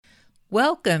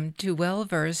Welcome to Well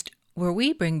Versed, where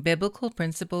we bring biblical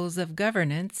principles of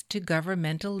governance to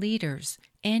governmental leaders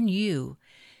and you.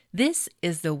 This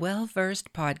is the Well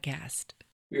Versed podcast.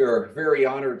 We are very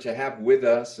honored to have with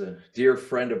us a dear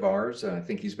friend of ours. I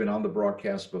think he's been on the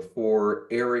broadcast before,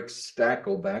 Erick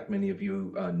Stackelback. Many of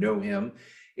you know him.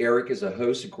 Erick is a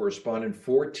host and correspondent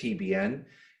for TBN.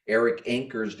 Erick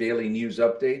anchors daily news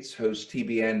updates, hosts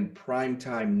TBN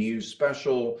Primetime News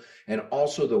Special, and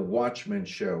also The Watchman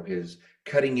Show. His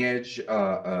cutting-edge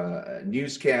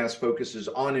newscast focuses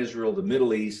on Israel, the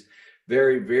Middle East.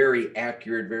 Very, very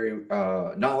accurate, very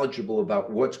knowledgeable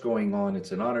about what's going on.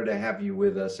 It's an honor to have you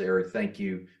with us, Erick. Thank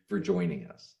you for joining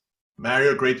us.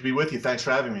 Mario, great to be with you. Thanks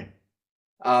for having me.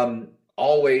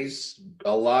 Always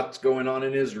a lot going on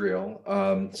in Israel.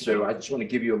 So I just want to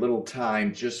give you a little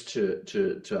time just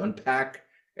to unpack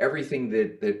everything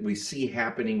that we see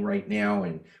happening right now,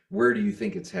 and where do you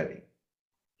think it's heading?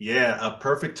 Yeah, a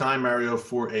perfect time, Mario,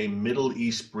 for a Middle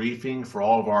East briefing for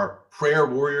all of our prayer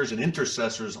warriors and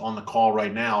intercessors on the call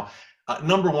right now.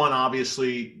 Number one,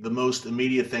 obviously, the most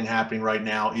immediate thing happening right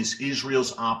now is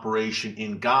Israel's operation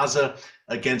in Gaza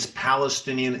against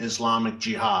Palestinian Islamic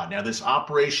Jihad. Now, this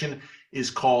operation is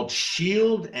called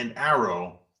Shield and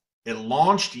Arrow. It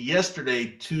launched yesterday,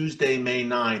 Tuesday, May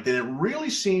 9th, and it really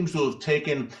seems to have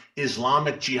taken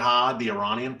Islamic Jihad, the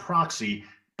Iranian proxy,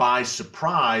 by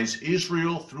surprise.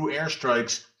 Israel, through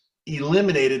airstrikes,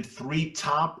 eliminated 3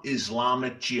 top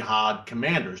Islamic Jihad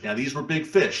commanders. Now, these were big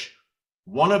fish.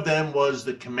 One of them was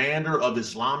the commander of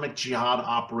Islamic Jihad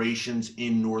operations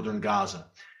in northern Gaza.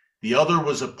 The other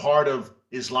was a part of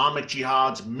Islamic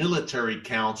Jihad's military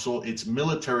council, its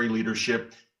military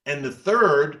leadership. And the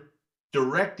third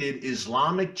directed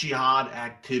Islamic Jihad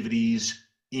activities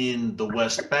in the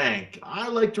West Bank. I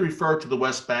like to refer to the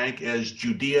West Bank as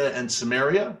Judea and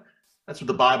Samaria. That's what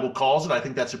the Bible calls it. I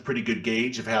think that's a pretty good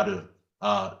gauge of how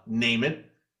to name it.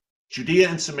 Judea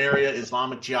and Samaria,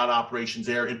 Islamic Jihad operations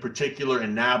there, in particular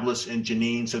in Nablus and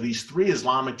Jenin. So these 3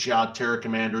 Islamic Jihad terror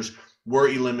commanders were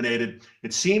eliminated.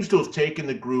 It seems to have taken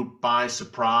the group by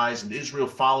surprise, and Israel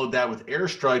followed that with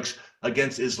airstrikes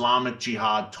against Islamic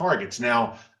Jihad targets.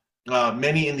 Now,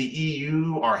 many in the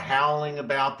EU are howling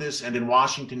about this, and in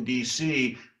Washington,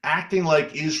 D.C., acting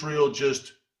like Israel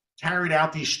just carried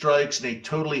out these strikes in a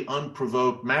totally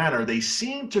unprovoked manner. They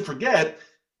seem to forget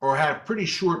or have pretty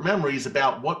short memories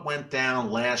about what went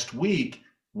down last week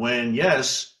when,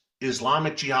 yes,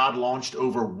 Islamic Jihad launched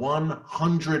over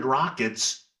 100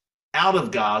 rockets out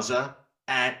of Gaza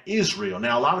at Israel.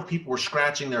 Now, a lot of people were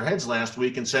scratching their heads last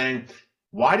week and saying,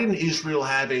 why didn't Israel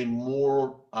have a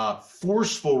more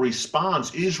forceful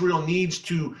response? Israel needs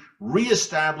to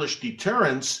reestablish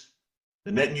deterrence.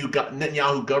 The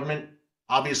Netanyahu government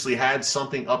obviously had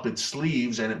something up its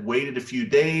sleeves, and it waited a few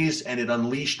days, and it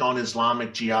unleashed on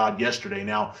Islamic Jihad yesterday.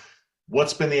 Now,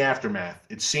 what's been the aftermath?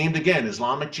 It seemed, again,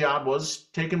 Islamic Jihad was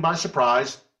taken by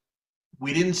surprise.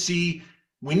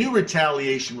 We knew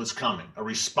retaliation was coming, a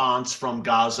response from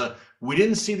Gaza. We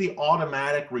didn't see the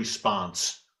automatic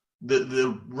response.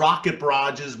 The rocket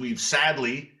barrages we've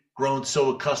sadly grown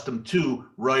so accustomed to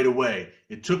right away.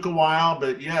 It took a while,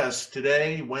 but yes,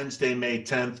 today, Wednesday, May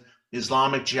 10th,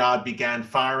 Islamic Jihad began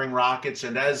firing rockets.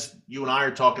 And as you and I are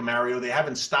talking, Mario, they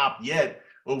haven't stopped yet.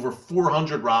 Over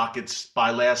 400 rockets, by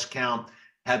last count,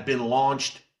 have been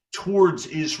launched towards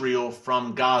Israel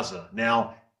from Gaza.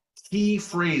 Now, key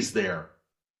phrase there,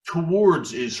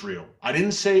 towards Israel. I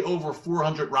didn't say over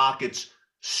 400 rockets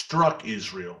struck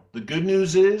Israel. The good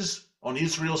news is, on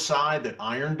Israel's side, that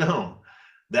Iron Dome,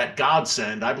 that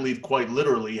godsend, I believe quite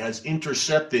literally, has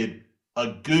intercepted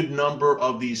a good number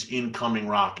of these incoming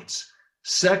rockets.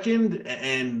 Second,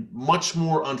 and much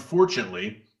more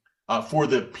unfortunately, for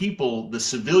the people, the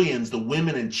civilians, the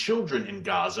women and children in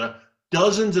Gaza,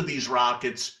 dozens of these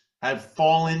rockets have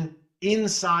fallen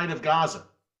inside of Gaza.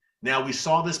 Now, we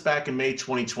saw this back in May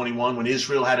 2021 when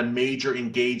Israel had a major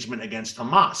engagement against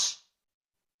Hamas.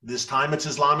 This time it's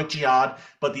Islamic Jihad,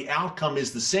 but the outcome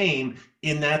is the same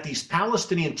in that these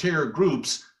Palestinian terror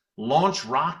groups launch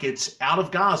rockets out of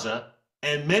Gaza,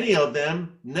 and many of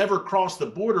them never cross the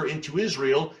border into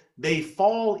Israel. They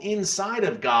fall inside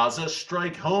of Gaza,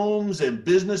 strike homes and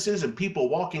businesses and people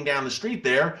walking down the street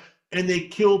there, and they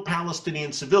kill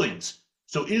Palestinian civilians.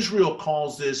 So Israel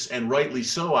calls this, and rightly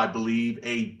so, I believe,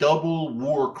 a double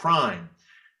war crime.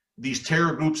 These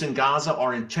terror groups in Gaza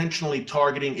are intentionally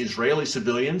targeting Israeli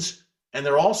civilians, and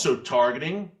they're also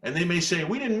targeting, and they may say,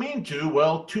 we didn't mean to.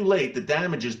 Well, too late. The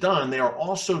damage is done. They are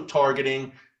also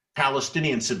targeting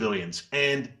Palestinian civilians,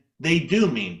 and they do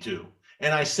mean to.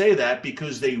 And I say that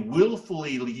because they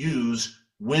willfully use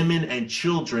women and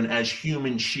children as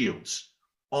human shields.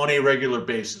 on a regular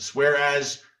basis.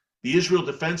 Whereas the Israel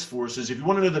Defense Forces, if you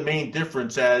want to know the main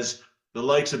difference, as the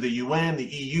likes of the UN, the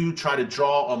EU try to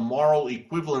draw a moral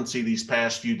equivalency these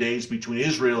past few days between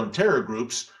Israel and terror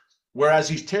groups, whereas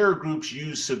these terror groups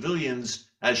use civilians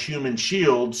as human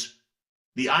shields,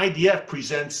 the IDF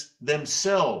presents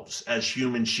themselves as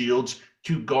human shields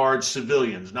to guard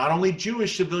civilians, not only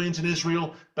Jewish civilians in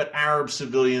Israel, but Arab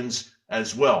civilians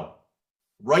as well.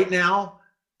 Right now,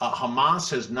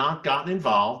 Hamas has not gotten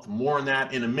involved. More on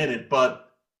that in a minute,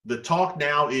 but the talk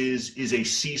now is a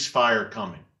ceasefire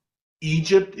coming.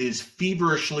 Egypt is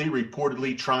feverishly,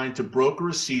 reportedly trying to broker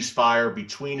a ceasefire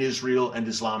between Israel and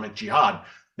Islamic Jihad.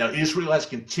 Now, Israel has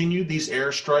continued these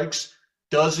airstrikes,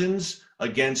 dozens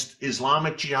against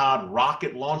Islamic Jihad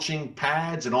rocket launching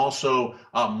pads and also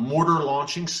mortar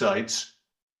launching sites.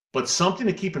 But something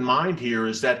to keep in mind here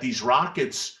is that these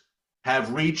rockets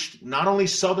have reached not only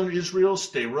southern Israel,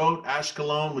 Sderot,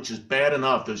 Ashkelon, which is bad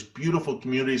enough, those beautiful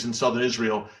communities in southern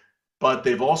Israel, but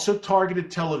they've also targeted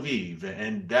Tel Aviv.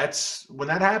 And that's, when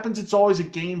that happens, it's always a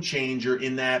game changer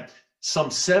in that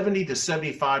some 70 to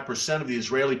 75% of the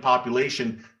Israeli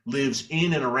population lives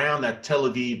in and around that Tel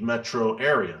Aviv metro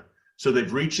area. So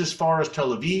they've reached as far as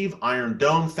Tel Aviv. Iron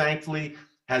Dome, thankfully,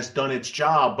 has done its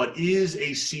job, but is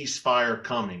a ceasefire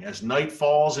coming? As night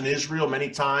falls in Israel, many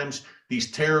times these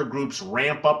terror groups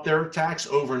ramp up their attacks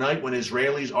overnight when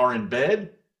Israelis are in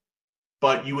bed.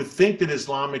 But you would think that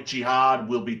Islamic Jihad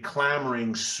will be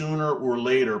clamoring sooner or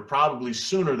later, probably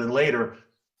sooner than later,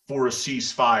 for a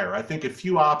ceasefire. I think a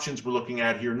few options we're looking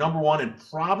at here. Number one, and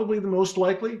probably the most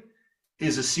likely,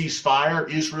 is a ceasefire.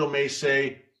 Israel may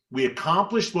say, we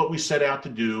accomplished what we set out to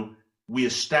do. We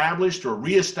established or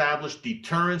reestablished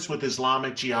deterrence with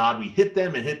Islamic Jihad. We hit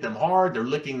them and hit them hard. They're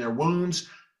licking their wounds.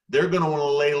 They're going to want to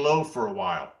lay low for a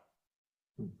while.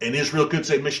 And Israel could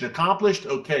say, mission accomplished.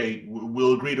 Okay,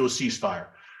 we'll agree to a ceasefire.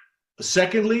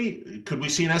 Secondly, could we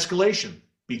see an escalation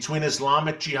between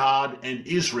Islamic Jihad and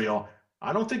Israel?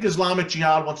 I don't think Islamic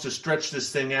Jihad wants to stretch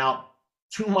this thing out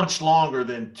too much longer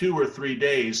than 2 or 3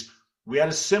 days. We had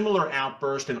a similar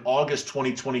outburst in August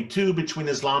 2022 between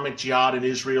Islamic Jihad and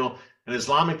Israel, and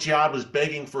Islamic Jihad was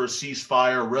begging for a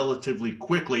ceasefire relatively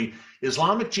quickly.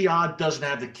 Islamic Jihad doesn't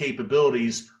have the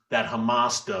capabilities that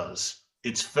Hamas does,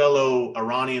 its fellow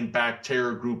Iranian-backed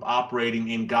terror group operating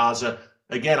in Gaza.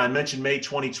 Again, I mentioned May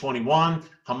 2021.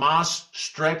 Hamas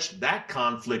stretched that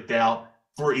conflict out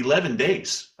for 11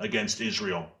 days against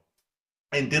Israel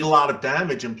and did a lot of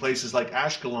damage in places like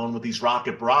Ashkelon with these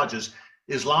rocket barrages.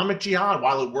 Islamic Jihad,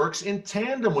 while it works in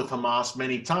tandem with Hamas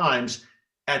many times,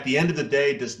 at the end of the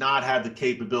day does not have the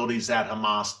capabilities that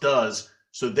Hamas does.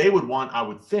 So they would want, I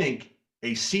would think,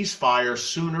 a ceasefire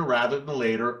sooner rather than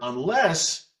later,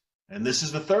 unless, and this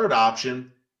is the third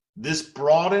option, this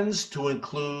broadens to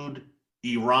include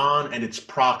Iran and its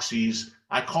proxies.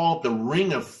 I call it the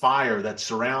ring of fire that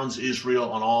surrounds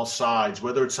Israel on all sides,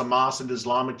 whether it's Hamas and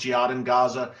Islamic Jihad in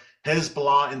Gaza,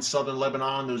 Hezbollah in southern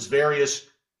Lebanon, those various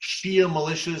Shia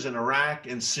militias in Iraq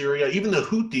and Syria, even the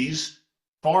Houthis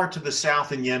far to the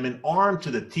south in Yemen, armed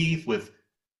to the teeth with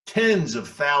tens of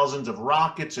thousands of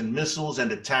rockets and missiles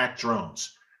and attack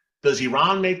drones. Does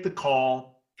Iran make the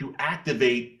call to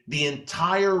activate the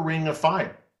entire ring of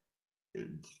fire?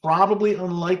 Probably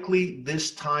unlikely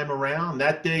this time around.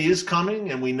 That day is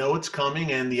coming, and we know it's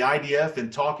coming. And the IDF, in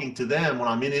talking to them when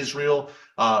I'm in Israel,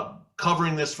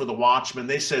 covering this for the Watchmen,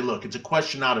 they say, look, it's a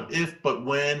question not of if, but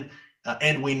when.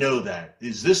 And we know that.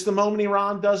 Is this the moment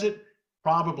Iran does it?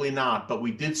 Probably not. But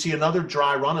we did see another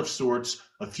dry run of sorts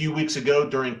a few weeks ago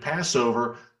during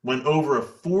Passover, when over a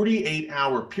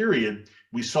 48-hour period,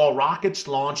 we saw rockets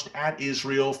launched at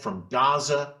Israel from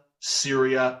Gaza,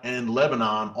 Syria, and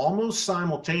Lebanon almost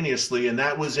simultaneously. And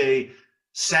that was a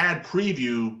sad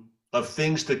preview of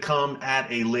things to come at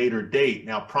a later date.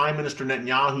 Now, Prime Minister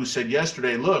Netanyahu said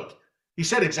yesterday, look, he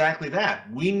said exactly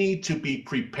that. We need to be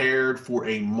prepared for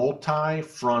a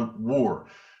multi-front war.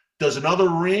 Does another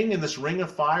ring in this ring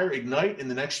of fire ignite in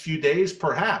the next few days?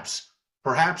 Perhaps.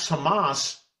 Perhaps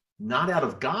Hamas, not out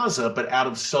of Gaza, but out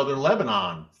of southern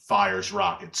Lebanon, fires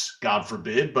rockets, God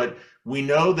forbid. But we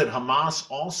know that Hamas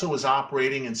also is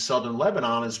operating in southern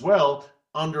Lebanon as well,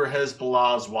 under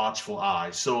Hezbollah's watchful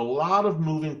eye. So a lot of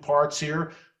moving parts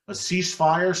here. A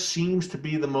ceasefire seems to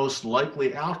be the most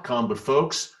likely outcome, but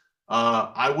folks,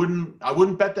 I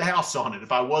wouldn't bet the house on it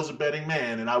if I was a betting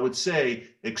man, and I would say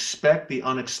expect the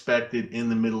unexpected in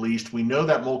the Middle East. We know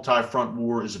that multi-front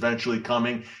war is eventually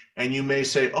coming, and you may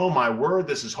say, oh my word,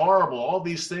 this is horrible. All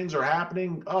these things are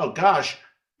happening. Oh gosh,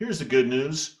 here's the good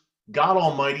news. God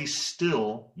Almighty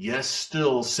still, yes,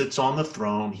 still sits on the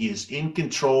throne. He is in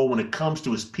control when it comes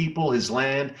to his people, his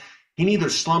land, He neither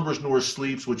slumbers nor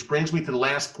sleeps, which brings me to the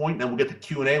last point, and then we'll get to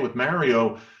Q&A with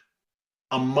Mario.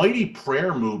 A mighty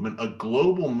prayer movement, a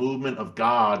global movement of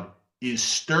God is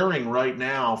stirring right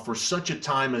now for such a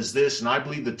time as this, and I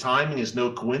believe the timing is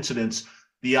no coincidence.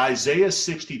 The Isaiah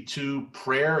 62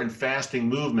 prayer and fasting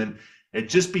movement, it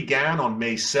just began on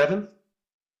May 7th.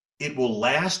 It will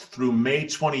last through May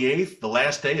 28th. The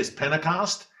last day is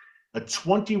Pentecost, a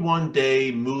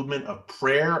 21-day movement of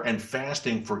prayer and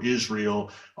fasting for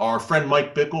Israel. Our friend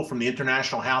Mike Bickle from the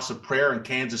International House of Prayer in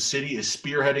Kansas City is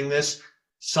spearheading this.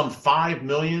 Some 5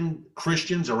 million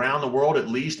Christians around the world, at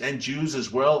least, and Jews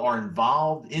as well, are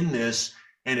involved in this,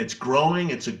 and it's growing.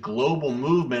 It's a global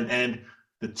movement, and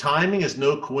the timing is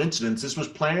no coincidence. This was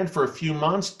planned for a few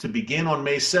months to begin on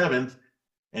May 7th,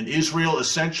 and Israel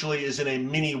essentially is in a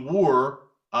mini war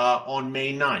on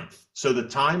May 9th. So the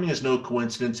timing is no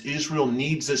coincidence. Israel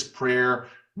needs this prayer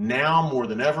now more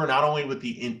than ever, not only with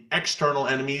the external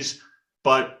enemies,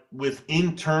 but with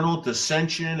internal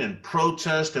dissension and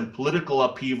protest and political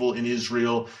upheaval in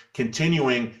Israel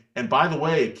continuing. And by the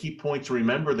way, a key point to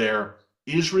remember there,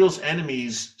 Israel's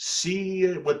enemies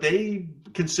see what they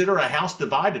consider a house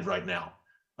divided right now.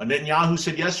 Netanyahu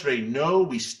said yesterday, no,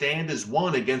 we stand as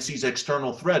one against these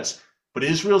external threats. But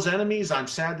Israel's enemies, I'm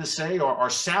sad to say, are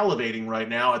salivating right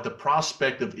now at the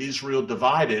prospect of Israel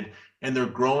divided, and they're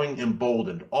growing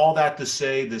emboldened. All that to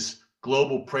say, this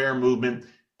global prayer movement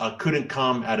couldn't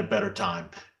come at a better time.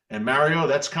 And Mario,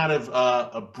 that's kind of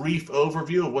a brief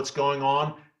overview of what's going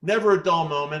on. Never a dull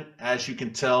moment, as you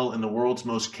can tell, in the world's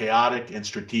most chaotic and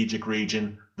strategic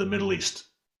region, the Middle East.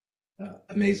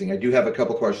 Amazing. I do have a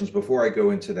couple questions before I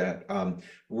go into that.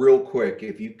 Real quick,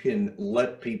 if you can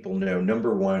let people know,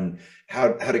 number one,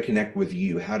 how to connect with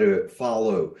you, how to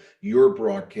follow your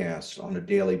broadcasts on a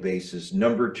daily basis.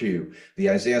 Number two, the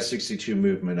Isaiah 62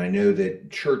 movement. I know that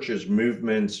churches,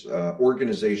 movements,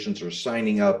 organizations are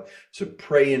signing up to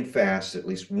pray and fast at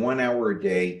least 1 hour a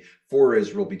day for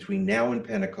Israel between now and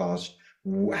Pentecost.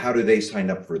 How do they sign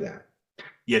up for that?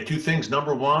 Yeah, two things.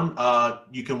 Number one,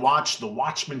 you can watch the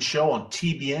Watchman Show on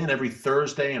TBN every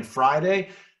Thursday and Friday.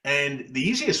 And the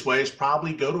easiest way is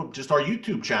probably go to just our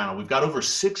YouTube channel. We've got over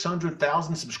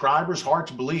 600,000 subscribers. Hard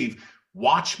to believe.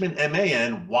 Watchman,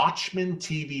 M-A-N,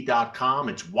 watchmantv.com.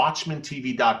 It's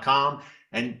watchmantv.com.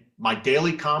 And my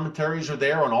daily commentaries are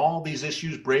there on all these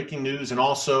issues, breaking news, and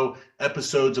also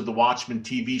episodes of the Watchman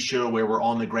TV show where we're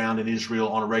on the ground in Israel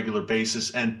on a regular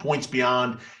basis, and Points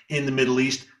Beyond in the Middle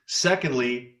East.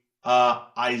 Secondly,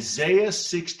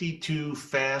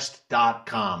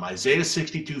 Isaiah62fast.com,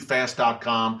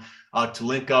 Isaiah62fast.com to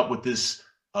link up with this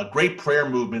great prayer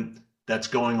movement that's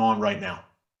going on right now.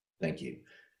 Thank you.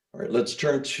 All right, let's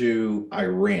turn to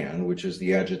Iran, which is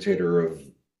the agitator of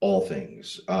all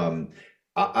things.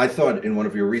 I thought in one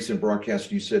of your recent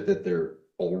broadcasts, you said that they're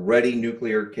already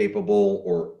nuclear capable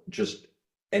or just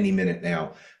any minute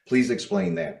now. Please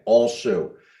explain that.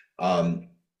 Also,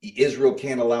 Israel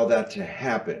can't allow that to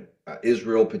happen.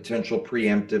 Israel potential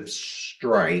preemptive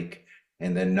strike.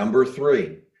 And then number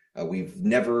three, we've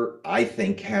never, I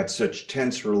think, had such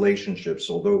tense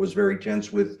relationships, although it was very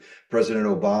tense with President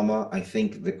Obama. I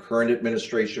think the current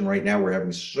administration right now, we're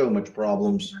having so much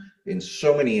problems in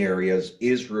so many areas,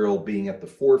 Israel being at the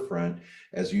forefront.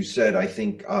 As you said, I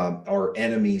think our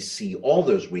enemies see all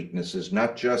those weaknesses,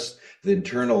 not just the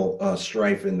internal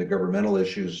strife and the governmental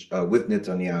issues with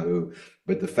Netanyahu,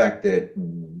 but the fact that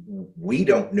we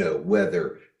don't know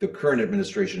whether the current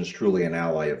administration is truly an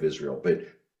ally of Israel, but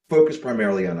focus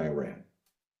primarily on Iran.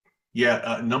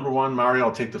 Yeah, number one, Mario,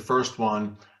 I'll take the first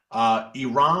one.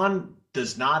 Iran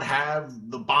does not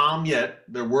have the bomb yet.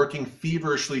 They're working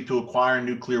feverishly to acquire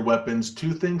nuclear weapons.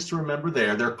 Two things to remember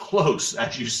there. They're close,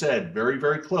 as you said, very,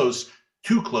 very close,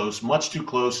 too close, much too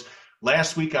close.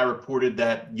 Last week, I reported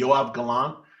that Yoav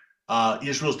Gallant,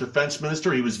 Israel's defense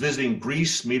minister, he was visiting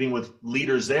Greece, meeting with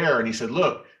leaders there, and he said,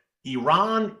 look,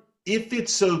 Iran, if it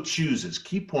so chooses,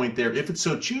 key point there, if it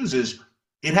so chooses,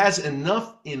 it has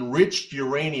enough enriched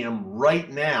uranium right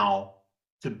now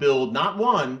to build not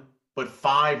one, but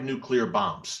 5 nuclear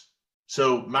bombs.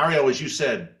 So, Mario, as you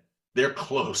said, they're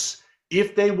close.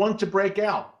 If they want to break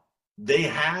out, they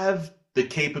have the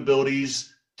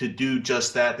capabilities to do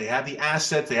just that. They have the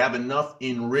assets. They have enough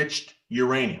enriched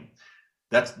uranium.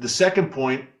 That's the second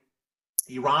point.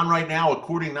 Iran right now,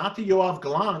 according not to Yoav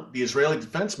Gallant, the Israeli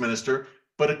defense minister,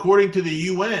 but according to the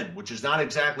UN, which is not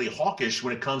exactly hawkish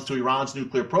when it comes to Iran's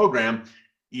nuclear program,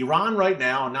 Iran right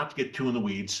now, and not to get too in the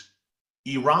weeds,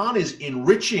 Iran is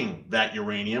enriching that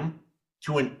uranium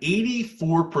to an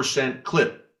 84%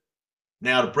 clip.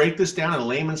 Now, to break this down in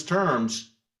layman's terms,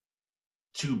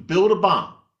 to build a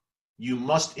bomb, you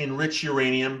must enrich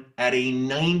uranium at a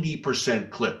 90%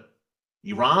 clip.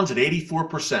 Iran's at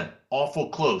 84%, awful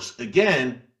close.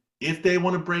 Again, if they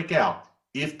want to break out,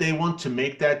 if they want to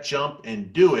make that jump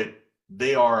and do it,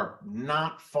 they are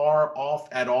not far off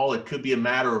at all. It could be a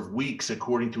matter of weeks,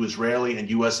 according to Israeli and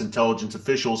U.S. intelligence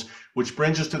officials, which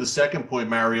brings us to the second point,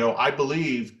 Mario. I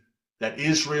believe that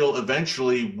Israel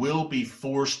eventually will be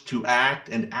forced to act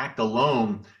and act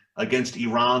alone against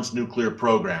Iran's nuclear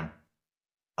program.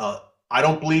 I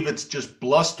don't believe it's just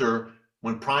bluster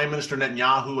when Prime Minister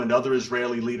Netanyahu and other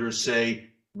Israeli leaders say,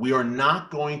 we are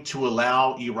not going to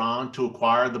allow Iran to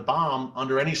acquire the bomb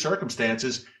under any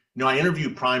circumstances. You know, I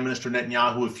interviewed Prime Minister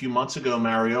Netanyahu a few months ago,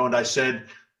 Mario, and I said,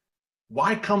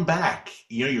 why come back?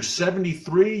 You know, you're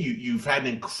 73, you've had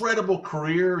an incredible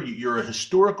career, you're a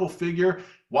historical figure.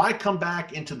 Why come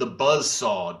back into the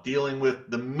buzzsaw dealing with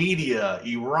the media,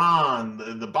 Iran,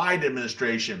 the Biden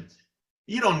administration?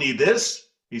 You don't need this.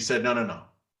 He said, no.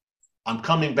 I'm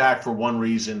coming back for one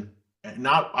reason. I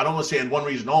don't want to say in one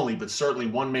reason only, but certainly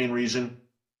one main reason.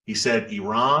 He said,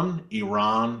 Iran.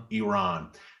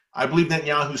 I believe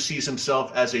Netanyahu sees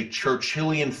himself as a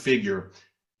Churchillian figure.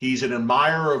 He's an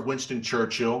admirer of Winston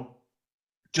Churchill.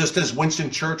 Just as Winston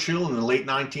Churchill in the late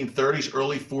 1930s,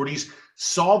 early 40s,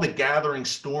 saw the gathering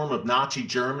storm of Nazi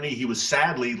Germany, he was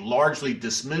sadly largely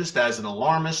dismissed as an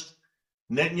alarmist.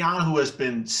 Netanyahu has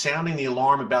been sounding the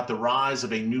alarm about the rise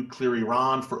of a nuclear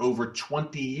Iran for over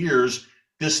 20 years,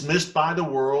 dismissed by the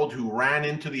world, who ran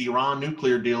into the Iran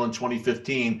nuclear deal in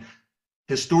 2015.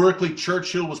 Historically,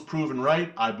 Churchill was proven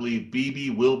right. I believe Bibi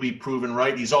will be proven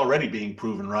right. He's already being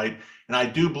proven right. And I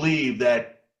do believe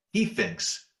that he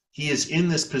thinks he is in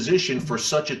this position for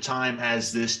such a time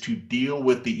as this to deal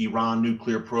with the Iran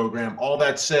nuclear program. All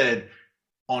that said,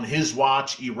 on his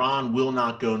watch, Iran will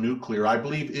not go nuclear. I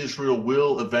believe Israel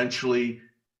will eventually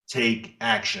take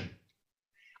action.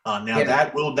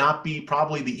 That will not be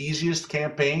probably the easiest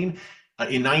campaign.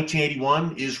 In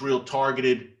 1981, Israel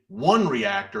targeted one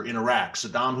reactor in Iraq,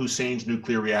 Saddam Hussein's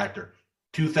nuclear reactor.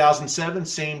 2007,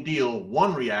 same deal,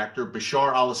 one reactor,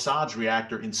 Bashar al-Assad's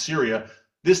reactor in Syria.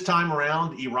 This time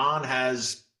around, Iran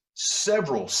has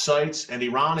several sites, and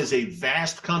Iran is a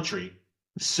vast country,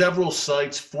 several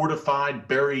sites fortified,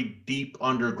 buried deep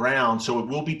underground. So it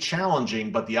will be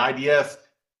challenging, but the IDF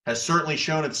has certainly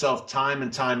shown itself time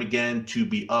and time again to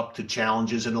be up to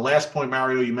challenges. And the last point,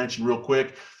 Mario, you mentioned real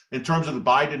quick, in terms of the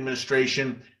Biden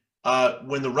administration,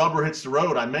 when the rubber hits the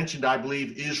road, I mentioned I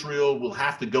believe Israel will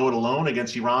have to go it alone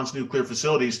against Iran's nuclear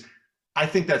facilities. I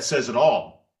think that says it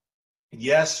all.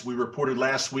 Yes, we reported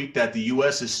last week that the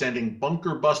U.S. is sending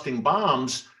bunker-busting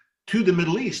bombs to the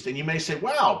Middle East. And you may say,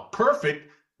 wow,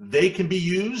 perfect. They can be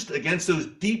used against those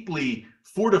deeply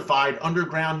fortified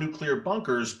underground nuclear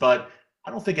bunkers. But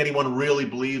I don't think anyone really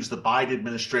believes the Biden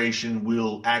administration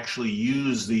will actually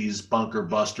use these bunker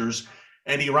busters.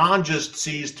 And Iran just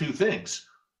sees two things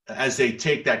as they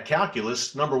take that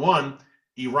calculus. Number one,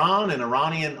 Iran and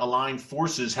Iranian aligned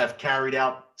forces have carried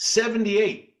out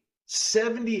 78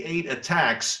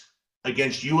 attacks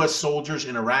against U.S. soldiers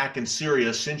in Iraq and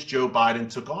Syria since Joe Biden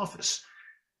took office.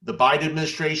 The Biden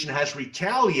administration has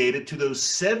retaliated to those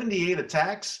 78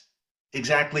 attacks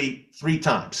exactly 3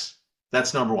 times.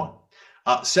 That's number one.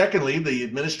 Secondly, the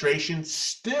administration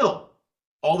still,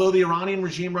 although the Iranian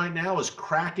regime right now is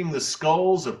cracking the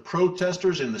skulls of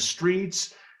protesters in the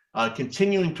streets,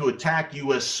 continuing to attack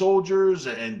U.S. soldiers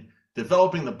and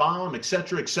developing the bomb, et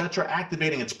cetera,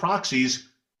 activating its proxies,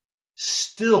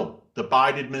 still the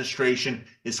Biden administration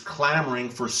is clamoring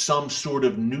for some sort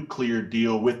of nuclear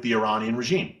deal with the Iranian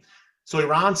regime. So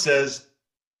Iran says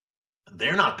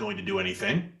they're not going to do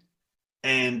anything.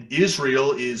 And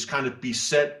Israel is kind of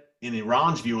beset, in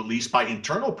Iran's view at least, by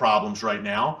internal problems right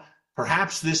now.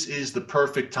 Perhaps this is the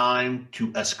perfect time to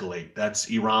escalate. That's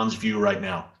Iran's view right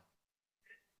now.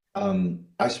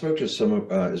 I spoke to some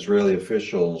Israeli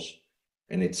officials,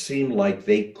 and it seemed like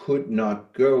they could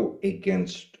not go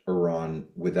against Iran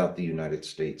without the United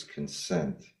States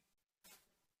consent.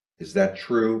 Is that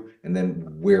true? And then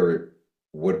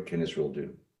what can Israel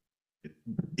do?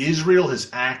 Israel has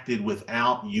acted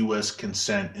without U.S.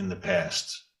 consent in the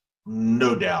past,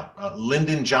 no doubt.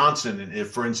 Lyndon Johnson,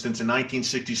 for instance, in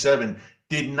 1967,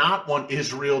 did not want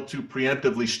Israel to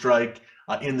preemptively strike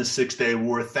in the Six-Day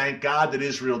War. Thank God that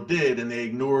Israel did, and they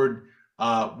ignored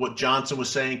what Johnson was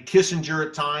saying. Kissinger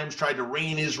at times tried to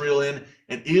rein Israel in,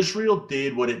 and Israel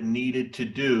did what it needed to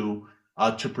do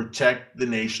to protect the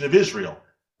nation of Israel.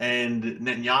 And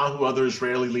Netanyahu, other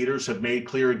Israeli leaders have made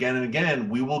clear again and again,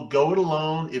 we will go it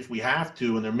alone if we have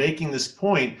to. And they're making this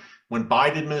point when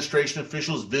Biden administration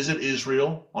officials visit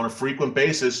Israel on a frequent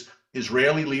basis.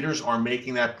 Israeli leaders are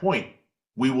making that point.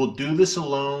 We will do this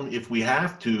alone if we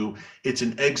have to. It's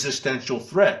an existential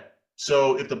threat.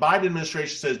 So if the Biden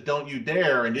administration says, don't you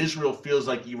dare, and Israel feels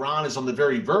like Iran is on the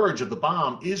very verge of the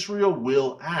bomb, Israel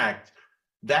will act.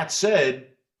 That said,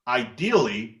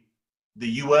 ideally, the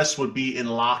U.S. would be in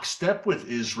lockstep with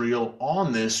Israel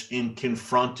on this in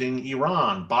confronting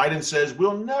Iran. Biden says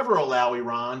we'll never allow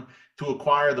Iran to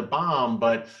acquire the bomb,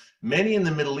 but many in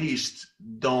the Middle East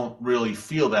don't really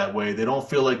feel that way. They don't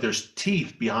feel like there's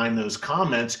teeth behind those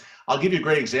comments. I'll give you a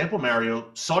great example, Mario.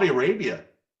 Saudi Arabia.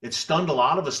 It stunned a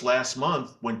lot of us last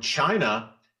month when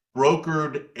China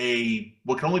brokered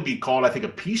what can only be called, I think, a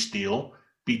peace deal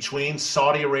between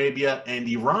Saudi Arabia and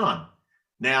Iran.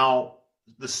 Now,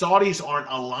 the Saudis aren't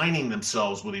aligning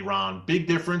themselves with Iran. Big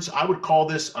difference. I would call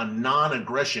this a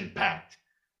non-aggression pact,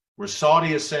 where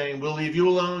Saudi is saying, we'll leave you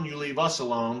alone, you leave us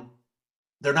alone.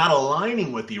 They're not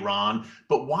aligning with Iran.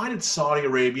 But why did Saudi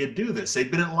Arabia do this?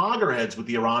 They've been at loggerheads with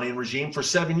the Iranian regime for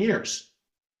 7 years.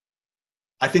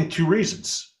 I think 2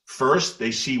 reasons. First,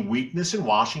 they see weakness in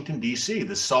Washington, D.C.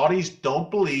 The Saudis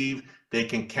don't believe they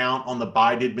can count on the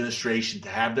Biden administration to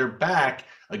have their back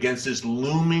against this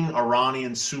looming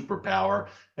Iranian superpower.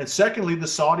 And secondly, the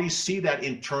Saudis see that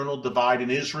internal divide in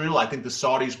Israel. I think the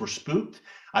Saudis were spooked.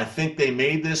 I think they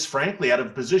made this, frankly, out of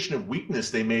a position of weakness.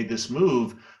 They made this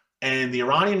move. And the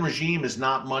Iranian regime is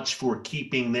not much for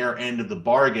keeping their end of the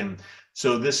bargain.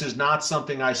 So this is not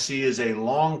something I see as a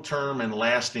long-term and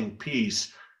lasting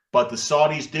peace. But the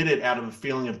Saudis did it out of a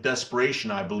feeling of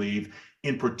desperation, I believe,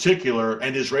 in particular.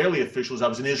 And Israeli officials, I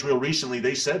was in Israel recently,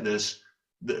 they said this.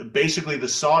 Basically, the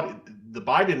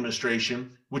Biden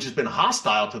administration, which has been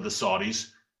hostile to the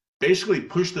Saudis, basically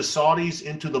pushed the Saudis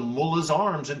into the mullah's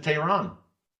arms in Tehran.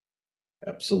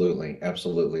 Absolutely,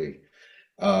 absolutely.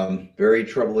 Very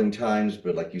troubling times,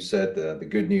 but like you said, the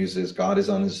good news is God is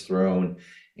on his throne,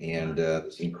 and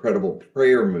this incredible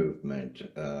prayer movement.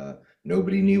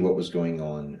 Nobody knew what was going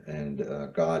on, and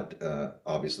God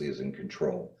obviously is in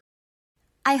control.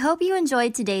 I hope you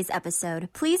enjoyed today's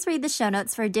episode. Please read the show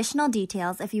notes for additional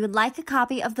details if you would like a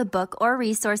copy of the book or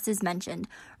resources mentioned.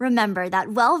 Remember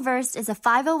that Well Versed is a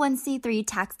 501c3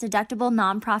 tax-deductible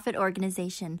nonprofit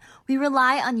organization. We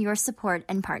rely on your support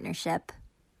and partnership.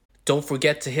 Don't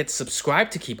forget to hit subscribe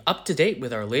to keep up to date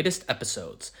with our latest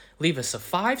episodes. Leave us a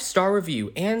 5-star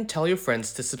review and tell your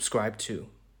friends to subscribe too.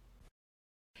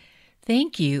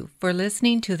 Thank you for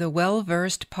listening to the Well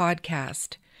Versed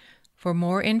podcast. For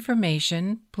more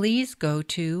information, please go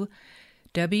to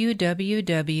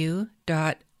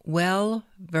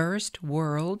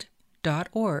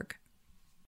www.wellversedworld.org.